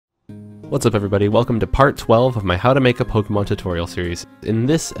What's up everybody, welcome to part 12 of my How to Make a Pokemon tutorial series. In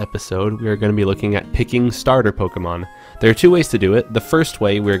this episode, we are going to be looking at picking starter Pokemon. There are two ways to do it. The first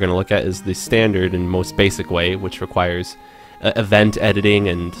way we're going to look at is the standard and most basic way, which requires event editing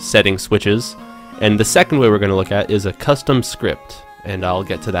and setting switches. And the second way we're going to look at is a custom script, and I'll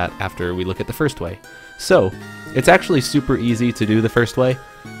get to that after we look at the first way. So, it's actually super easy to do the first way.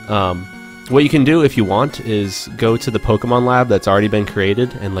 What you can do if you want is go to the Pokemon lab that's already been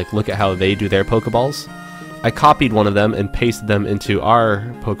created and look at how they do their Pokeballs. I copied one of them and pasted them into our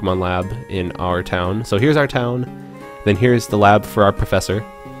Pokemon lab in our town. So here's our town, then here's the lab for our professor,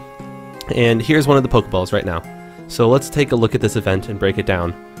 and here's one of the Pokeballs right now. So let's take a look at this event and break it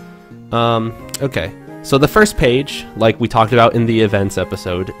down. Okay, so the first page, like we talked about in the events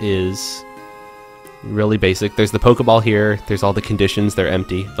episode, is really basic. There's the Pokeball here, there's all the conditions, they're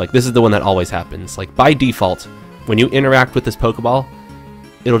empty. This is the one that always happens. By default, when you interact with this Pokeball,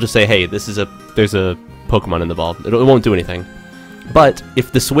 it'll just say, hey, there's a Pokemon in the ball. It won't do anything. But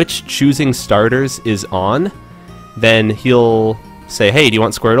if the switch choosing starters is on, then he'll say, hey, do you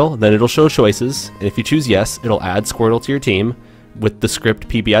want Squirtle? Then it'll show choices, and if you choose yes, it'll add Squirtle to your team with the script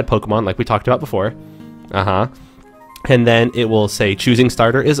PB add Pokemon like we talked about before. And then it will say choosing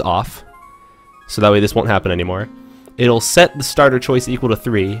starter is off, so that way this won't happen anymore. It'll set the starter choice equal to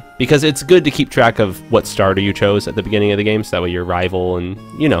 3, because it's good to keep track of what starter you chose at the beginning of the game, so that way your rival and,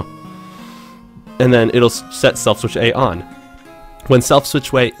 you know. And then it'll set Self Switch A on. When Self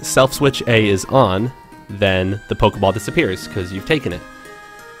Switch A is on, then the Pokeball disappears, because you've taken it.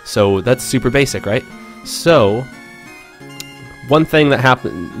 So that's super basic, right? So, one thing that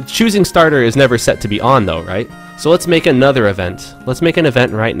happened, choosing starter is never set to be on though, right? So let's make another event. Let's make an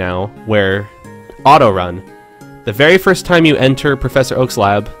event right now where auto run. The very first time you enter Professor Oak's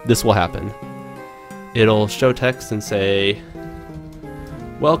lab, this will happen. It'll show text and say,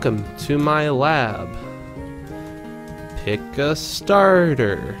 welcome to my lab. Pick a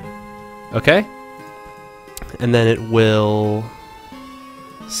starter. Okay? And then it will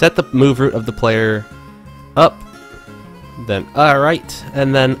set the move route of the player up, then right,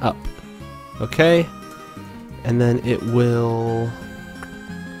 and then up. Okay? And then it will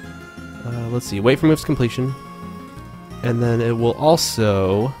let's see, wait for moves completion, and then it will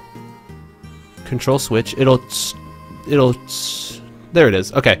also control switch. It'll there it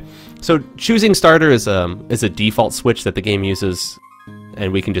is. Okay, so choosing starter is a default switch that the game uses,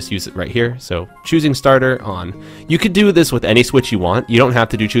 and we can just use it right here. So choosing starter on. You could do this with any switch you want. You don't have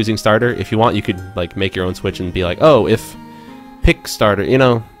to do choosing starter. If you want, you could make your own switch and be like, oh, if pick starter, you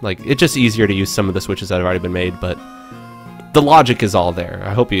know, it's just easier to use some of the switches that have already been made, but the logic is all there.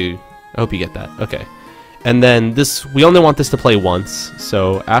 I hope you get that. Okay. And then we only want this to play once,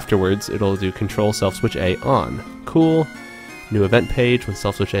 so afterwards it'll do control self switch A on. Cool. New event page. When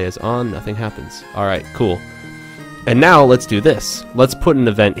self switch A is on, nothing happens. Alright, cool. And now let's do this. Let's put an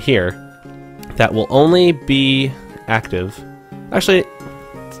event here that will only be active. Actually,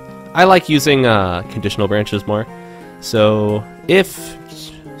 I like using conditional branches more. So if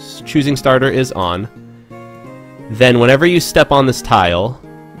choosing starter is on, then whenever you step on this tile,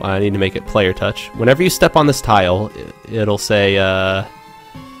 I need to make it player touch. Whenever you step on this tile, it'll say,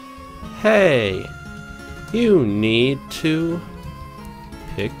 hey, you need to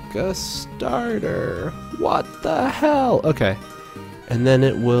pick a starter. What the hell? Okay. And then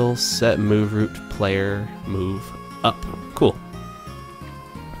it will set move route player move up. Cool.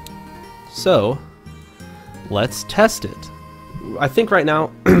 So, let's test it. I think right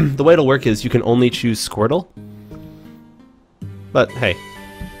now, the way it'll work is you can only choose Squirtle. But hey,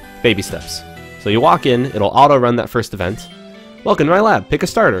 baby steps. So you walk in, it'll auto-run that first event. Welcome to my lab, pick a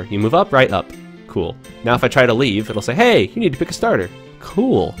starter. You move up, right, up. Cool. Now if I try to leave, it'll say, hey, you need to pick a starter.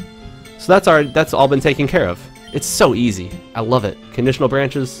 Cool. So that's all been taken care of. It's so easy. I love it. Conditional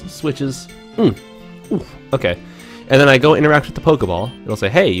branches, switches. Ooh. Okay. And then I go interact with the Pokeball. It'll say,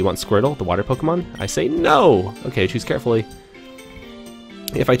 hey, you want Squirtle, the water Pokemon? I say, no. Okay, choose carefully.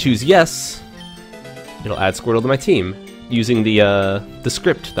 If I choose yes, it'll add Squirtle to my team using the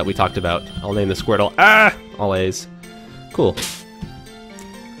script that we talked about. I'll name the Squirtle, all A's. Cool.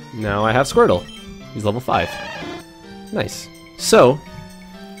 Now I have Squirtle. He's level 5. Nice. So,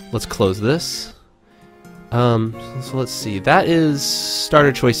 let's close this. So let's see. That is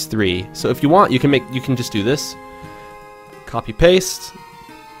starter choice 3. So if you want, you can just do this. Copy paste.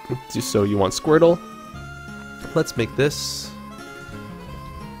 So you want Squirtle. Let's make this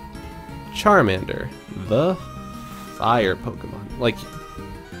Charmander, the fire Pokemon.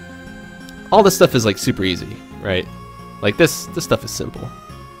 All this stuff is super easy, right? This stuff is simple.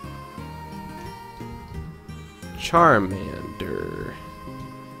 Charmander.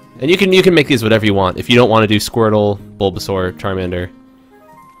 And you can make these whatever you want. If you don't want to do Squirtle, Bulbasaur, Charmander.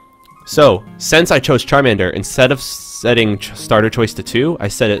 So, since I chose Charmander, instead of setting starter choice to 2,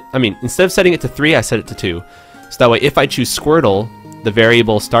 instead of setting it to 3, I set it to 2. So that way, if I choose Squirtle, the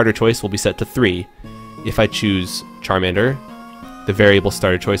variable starter choice will be set to 3. If I choose Charmander, the variable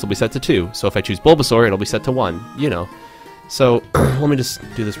starter choice will be set to 2. So if I choose Bulbasaur, it'll be set to 1, you know. So, let me just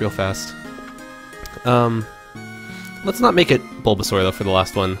do this real fast. Let's not make it Bulbasaur, though, for the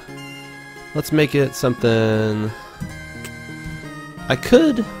last one. Let's make it something... I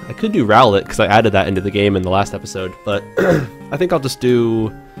could do Rowlet, because I added that into the game in the last episode, but I think I'll just do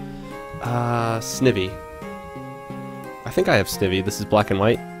Snivy. I think I have Snivy. This is black and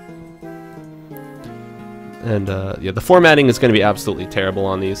white. And yeah, the formatting is going to be absolutely terrible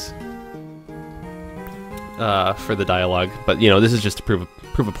on these for the dialogue, but you know, this is just to prove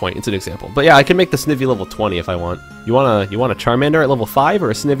a point. It's an example. But yeah, I can make the Snivy level 20 if I want. You want a Charmander at level 5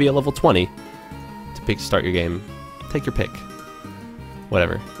 or a Snivy at level 20 to start your game? Take your pick.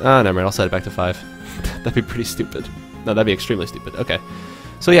 Whatever. Never mind, I'll set it back to 5. That'd be pretty stupid. No, that'd be extremely stupid. Okay.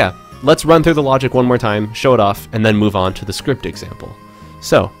 So yeah, let's run through the logic one more time, show it off, and then move on to the script example.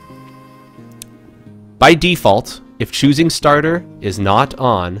 So, by default, if choosing starter is not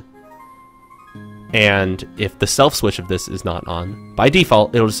on, and if the self switch of this is not on, by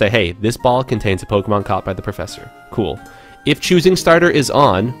default, it'll just say, hey, this ball contains a Pokemon caught by the professor. Cool. If choosing starter is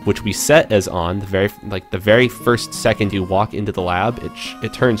on, which we set as on, the very first second you walk into the lab,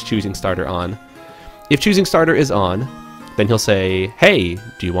 it turns choosing starter on. If choosing starter is on, then he'll say, hey,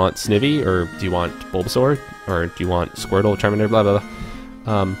 do you want Snivy, or do you want Bulbasaur, or do you want Squirtle, Charmander, blah, blah,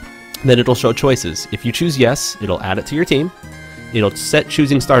 blah. Then it'll show choices. If you choose yes, it'll add it to your team. It'll set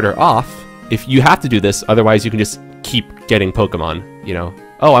choosing starter off. If you have to do this, otherwise you can just keep getting Pokemon, you know.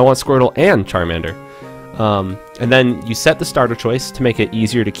 Oh, I want Squirtle and Charmander. And then you set the starter choice to make it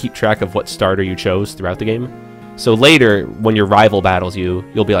easier to keep track of what starter you chose throughout the game. So later, when your rival battles you,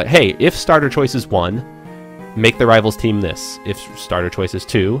 you'll be like, hey, if starter choice is 1, make the rival's team this. If starter choice is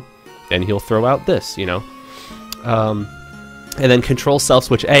 2, then he'll throw out this, you know. And then control self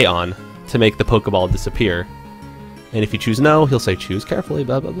switch A on to make the Pokeball disappear. And if you choose no, he'll say choose carefully,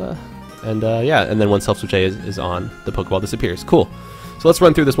 blah, blah, blah. And yeah, and then when self switch A is on, the Pokeball disappears. Cool. So let's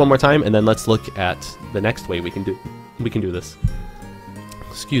run through this one more time, and then let's look at the next way we can do this.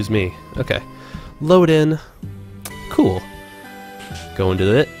 Excuse me. Okay. Load in. Cool. Go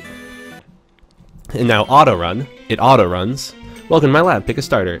into it. And now auto run. It auto runs. Welcome to my lab. Pick a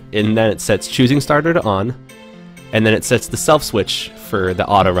starter. And then it sets choosing starter to on. And then it sets the self switch for the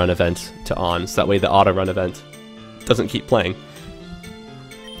auto run event to on. So that way the auto run event doesn't keep playing.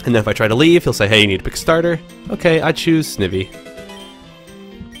 And then if I try to leave, he'll say, hey, you need to pick a starter. Okay, I choose Snivy.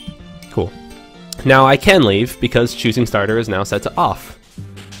 Cool. Now I can leave because choosing starter is now set to off.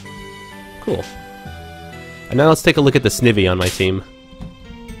 Cool. And now let's take a look at the Snivy on my team.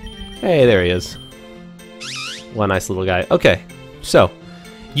 Hey, there he is. One nice little guy. Okay, so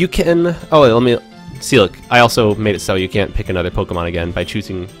you can... Oh, let me... See, look, I also made it so you can't pick another Pokemon again by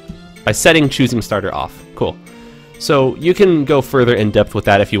setting choosing starter off. Cool. So you can go further in depth with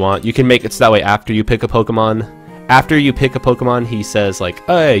that if you want. You can make it so that way after you pick a Pokemon... After you pick a Pokemon, he says like,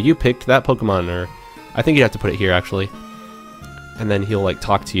 hey, you picked that Pokemon, or I think you have to put it here actually. And then he'll like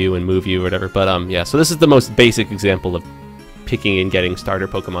talk to you and move you or whatever. But yeah, so this is the most basic example of picking and getting starter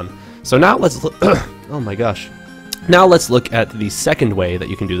Pokemon. So now let's look. Oh my gosh. Now let's look at the second way that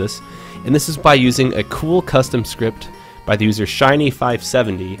you can do this. And this is by using a cool custom script by the user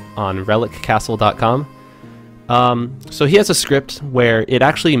Shiny570 on reliccastle.com. So he has a script where it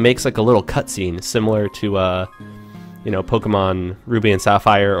actually makes like a little cutscene similar to, you know, Pokemon Ruby and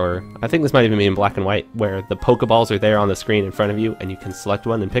Sapphire, or I think this might even be in Black and White, where the Pokeballs are there on the screen in front of you and you can select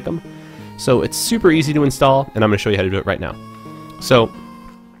one and pick them. So it's super easy to install, and I'm going to show you how to do it right now. So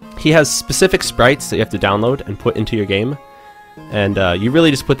he has specific sprites that you have to download and put into your game, and you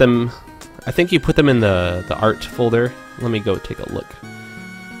really just put them, I think you put them in the art folder. Let me go take a look.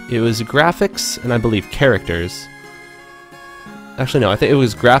 It was graphics and I believe characters. Actually no, I think it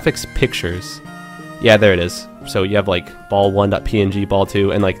was graphics, pictures. Yeah, there it is. So you have like ball1.png,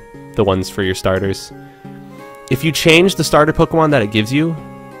 ball2, and like the ones for your starters. If you change the starter Pokemon that it gives you...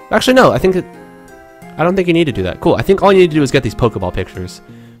 Actually no, I don't think you need to do that. Cool, I think all you need to do is get these Pokeball pictures,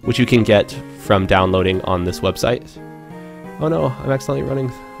 which you can get from downloading on this website. Oh no, I'm accidentally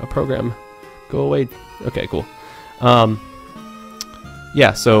running a program. Go away. Okay, cool.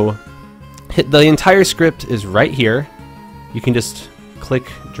 Yeah, so the entire script is right here. You can just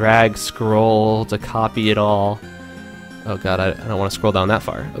click, drag, scroll to copy it all. Oh god, I don't want to scroll down that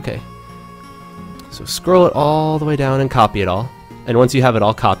far. Okay. So scroll it all the way down and copy it all. And once you have it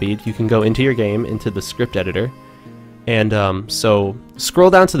all copied, you can go into your game, into the script editor. And so scroll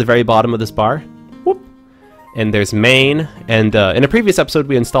down to the very bottom of this bar. Whoop, and there's main. And in a previous episode,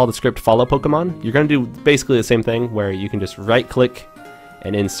 we installed the script follow Pokemon. You're going to do basically the same thing, where you can just right-click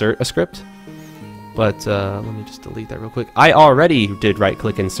and insert a script. But let me just delete that real quick. I already did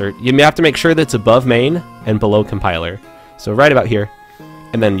right-click insert. You have to make sure that it's above main and below compiler. So right about here.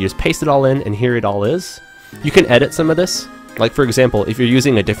 And then you just paste it all in, and here it all is. You can edit some of this. Like, for example, if you're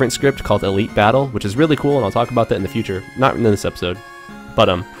using a different script called Elite Battle, which is really cool, and I'll talk about that in the future. Not in this episode. But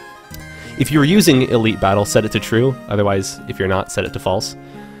if you're using Elite Battle, set it to true. Otherwise, if you're not, set it to false.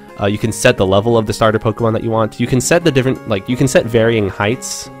 You can set the level of the starter Pokemon that you want. You can set the different, like, you can set varying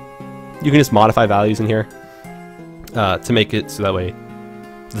heights. You can just modify values in here to make it so that way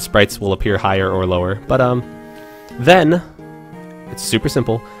the sprites will appear higher or lower. But then, it's super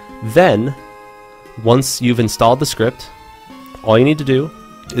simple. Then, once you've installed the script, all you need to do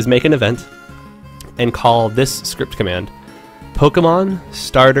is make an event and call this script command, Pokemon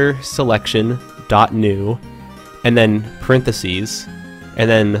starter selection dot new, and then parentheses, and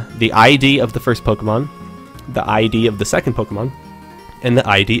then the ID of the first Pokemon, the ID of the second Pokemon, and the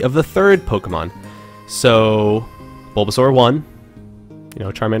ID of the third Pokemon. So Bulbasaur 1,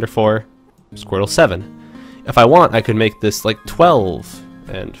 Charmander 4, Squirtle 7. If I want, I could make this like 12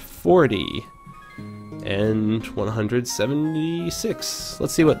 and 40 and 176.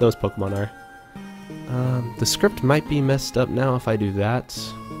 Let's see what those Pokemon are. The script might be messed up now if I do that.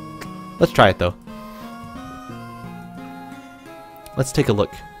 Let's try it though. Let's take a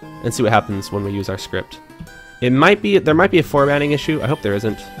look and see what happens when we use our script. There might be a formatting issue. I hope there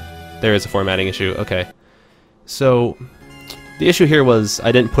isn't. There is a formatting issue. Okay. So the issue here was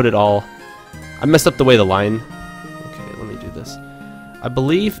I didn't put it all. I messed up the way the line. Okay, let me do this. I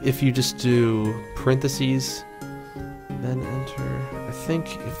believe if you just do parentheses, then enter. I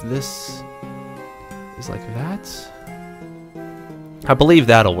think if this is like that, I believe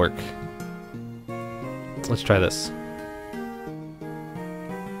that'll work. Let's try this.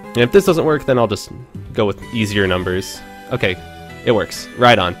 And if this doesn't work, then I'll just go with easier numbers. Okay, it works.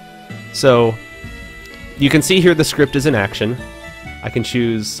 Right on. So you can see here the script is in action. I can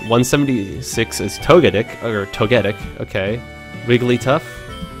choose 176 as Togetic, or Togetic, okay. Wigglytuff,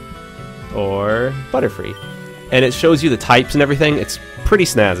 or Butterfree. And it shows you the types and everything. It's pretty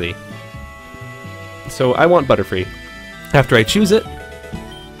snazzy. So I want Butterfree. After I choose it,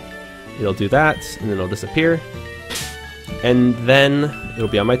 it'll do that, and then it'll disappear. And then it'll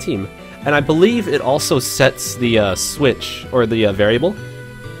be on my team. And I believe it also sets the switch, or the variable,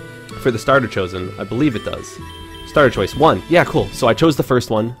 for the starter chosen. I believe it does. Starter choice 1. Yeah, cool. So I chose the first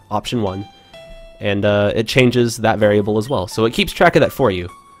one, option 1. And it changes that variable as well. So it keeps track of that for you,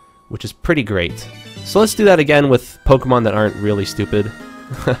 which is pretty great. So let's do that again with Pokemon that aren't really stupid.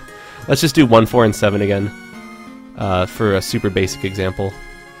 Let's just do 1, 4, and 7 again for a super basic example.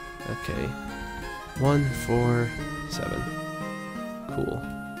 Okay. 1, 4, 7. Cool.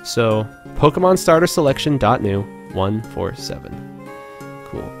 So Pokemon starter selection dot new 1, 4, 7.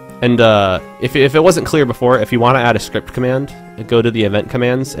 Cool. And if it wasn't clear before, if you want to add a script command, go to the event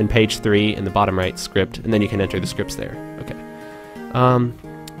commands and page 3 in the bottom right, script, and then you can enter the scripts there. Okay.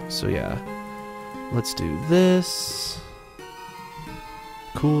 So yeah, let's do this.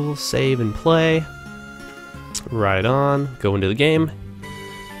 Cool. Save and play. Right on. Go into the game.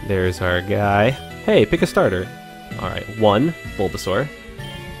 There's our guy. Hey, pick a starter. All right. 1, Bulbasaur.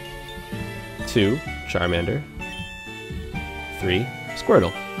 2, Charmander. 3,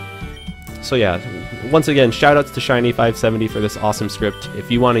 Squirtle. So yeah, once again, shoutouts to Shiny570 for this awesome script.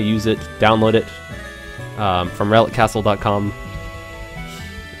 If you want to use it, download it from relicastle.com.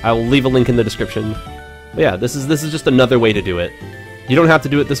 I will leave a link in the description. But yeah, this is just another way to do it. You don't have to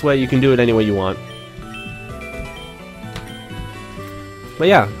do it this way, you can do it any way you want. But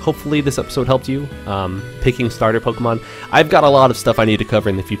yeah, hopefully this episode helped you picking starter Pokemon. I've got a lot of stuff I need to cover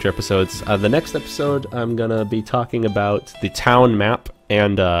in the future episodes. The next episode, I'm going to be talking about the town map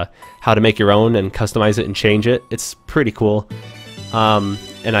and how to make your own and customize it and change it. It's pretty cool.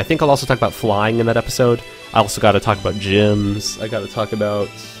 And I think I'll also talk about flying in that episode. I also got to talk about gyms. I got to talk about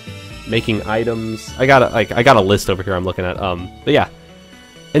making items. I got a list over here I'm looking at. But yeah,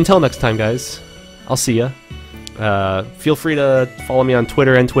 until next time, guys, I'll see ya. Feel free to follow me on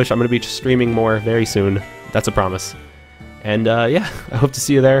Twitter and Twitch. I'm going to be streaming more very soon. That's a promise. And yeah, I hope to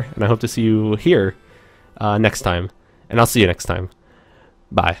see you there, and I hope to see you here next time. And I'll see you next time.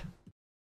 Bye.